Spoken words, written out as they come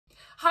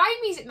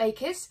Hi music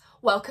makers,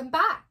 welcome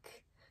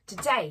back.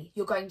 Today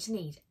you're going to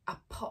need a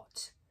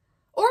pot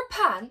or a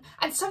pan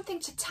and something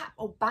to tap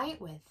or bang it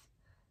with.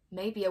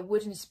 Maybe a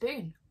wooden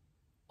spoon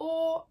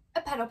or a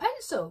pen or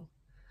pencil.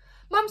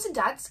 Mums and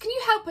dads, can you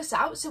help us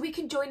out so we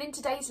can join in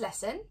today's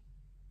lesson?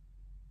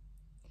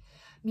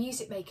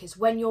 Music makers,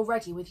 when you're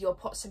ready with your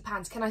pots and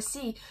pans, can I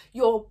see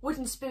your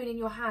wooden spoon in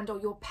your hand or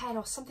your pen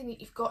or something that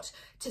you've got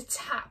to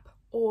tap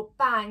or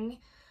bang,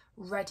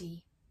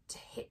 ready to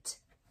hit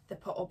the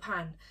pot or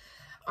pan?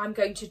 I'm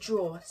going to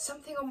draw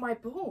something on my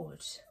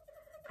board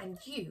and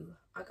you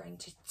are going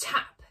to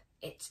tap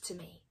it to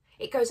me.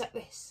 It goes like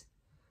this.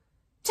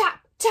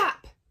 Tap,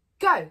 tap,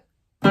 go.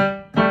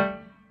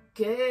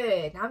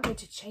 Good. Now I'm going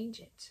to change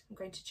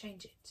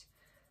it.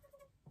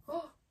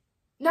 Oh,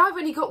 now I've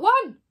only got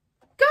one.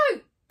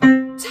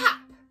 Go.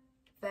 Tap.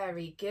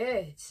 Very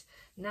good.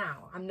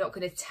 Now I'm not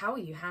going to tell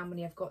you how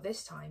many I've got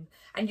this time.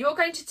 And you're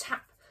going to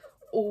tap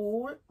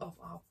all of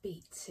our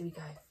beats. Here we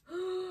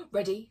go.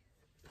 Ready?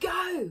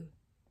 Go.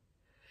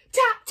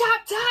 Tap,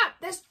 tap, tap.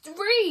 There's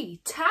 3.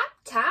 Tap,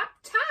 tap,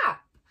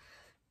 tap.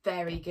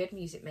 Very good,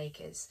 music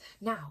makers.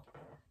 Now,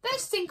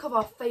 let's think of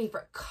our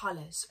favourite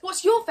colours.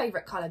 What's your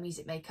favourite colour,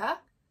 music maker?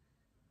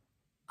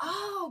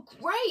 Oh,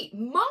 great.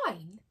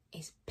 Mine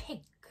is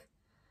pink.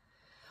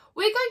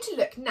 We're going to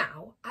look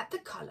now at the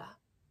colour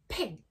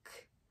pink.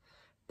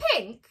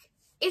 Pink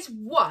is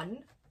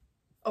one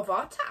of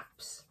our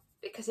taps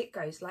because it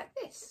goes like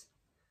this.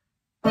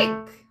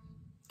 Pink.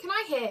 Can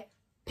I hear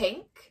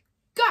pink?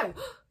 Go.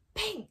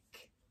 Pink.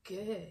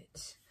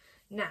 Good.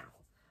 Now,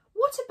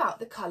 what about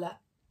the colour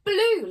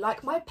blue,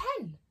 like my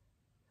pen?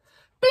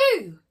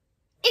 Blue.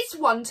 It's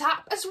one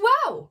tap as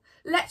well.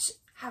 Let's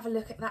have a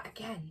look at that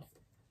again.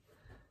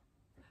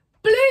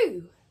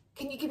 Blue.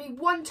 Can you give me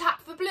one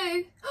tap for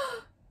blue?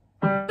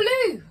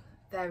 Blue.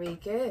 Very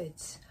good.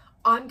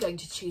 I'm going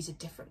to choose a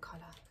different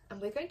colour and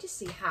we're going to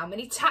see how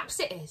many taps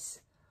it is.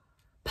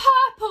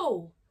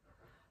 Purple.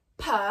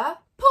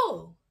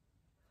 Purple.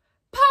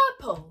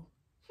 Purple.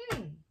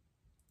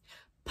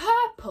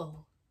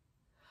 Purple.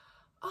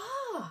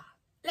 Ah,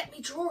 let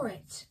me draw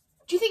it.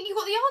 Do you think you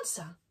got the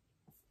answer?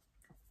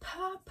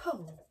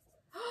 Purple.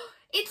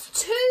 It's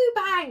 2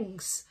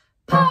 bangs.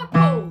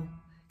 Purple.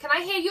 Can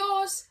I hear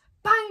yours?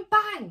 Bang,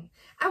 bang.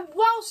 And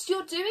whilst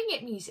you're doing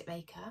it, music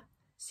maker,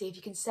 see if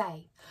you can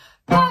say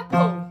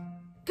purple.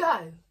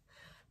 Go.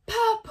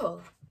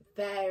 Purple.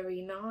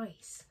 Very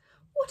nice.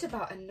 What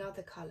about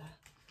another colour?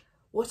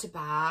 What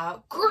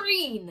about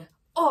green?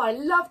 Oh, I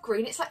love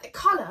green. It's like the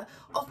colour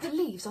of the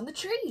leaves on the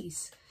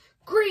trees.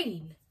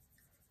 Green.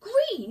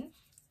 Green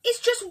is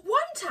just 1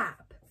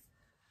 tap.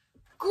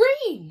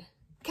 Green.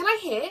 Can I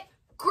hear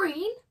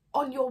green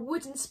on your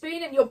wooden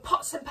spoon and your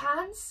pots and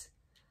pans?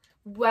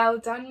 Well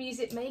done,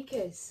 music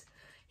makers.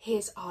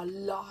 Here's our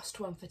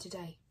last one for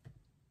today.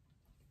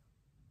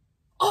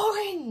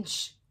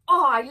 Orange.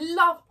 Oh, I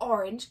love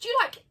orange. Do you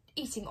like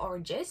eating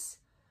oranges?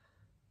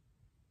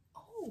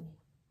 Oh,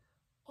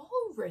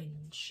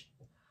 orange.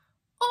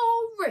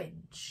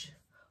 Orange.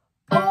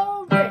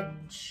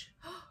 Orange.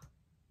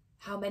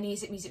 How many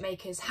is it, music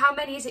makers? How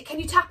many is it? Can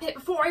you tap it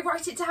before I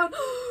write it down?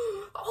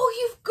 Oh,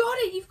 you've got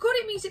it. You've got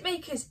it, music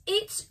makers.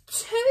 It's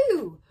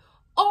 2.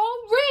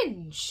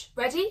 Orange.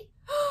 Ready?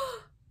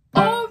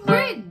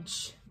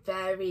 Orange.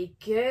 Very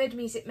good,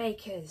 music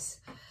makers.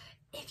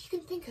 If you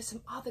can think of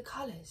some other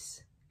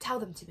colours, tell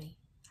them to me.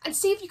 And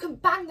see if you can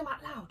bang them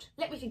out loud.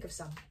 Let me think of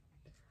some.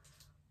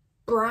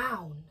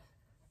 Brown.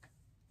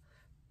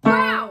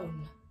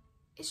 Brown.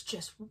 It's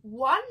just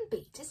 1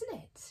 beat, isn't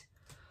it?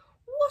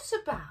 What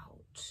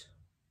about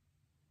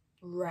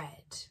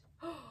red?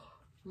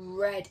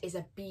 Red is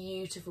a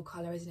beautiful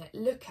colour, isn't it?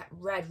 Look at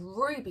red,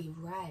 ruby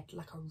red,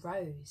 like a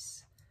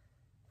rose.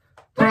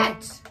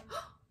 Red.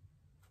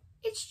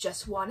 It's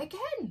just 1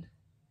 again.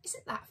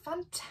 Isn't that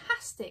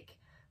fantastic,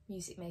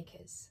 music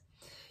makers?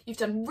 You've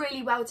done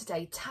really well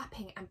today,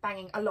 tapping and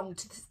banging along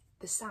to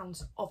the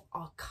sounds of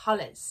our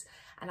colours.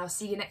 And I'll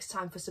see you next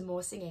time for some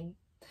more singing.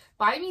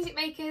 Bye, music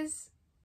makers.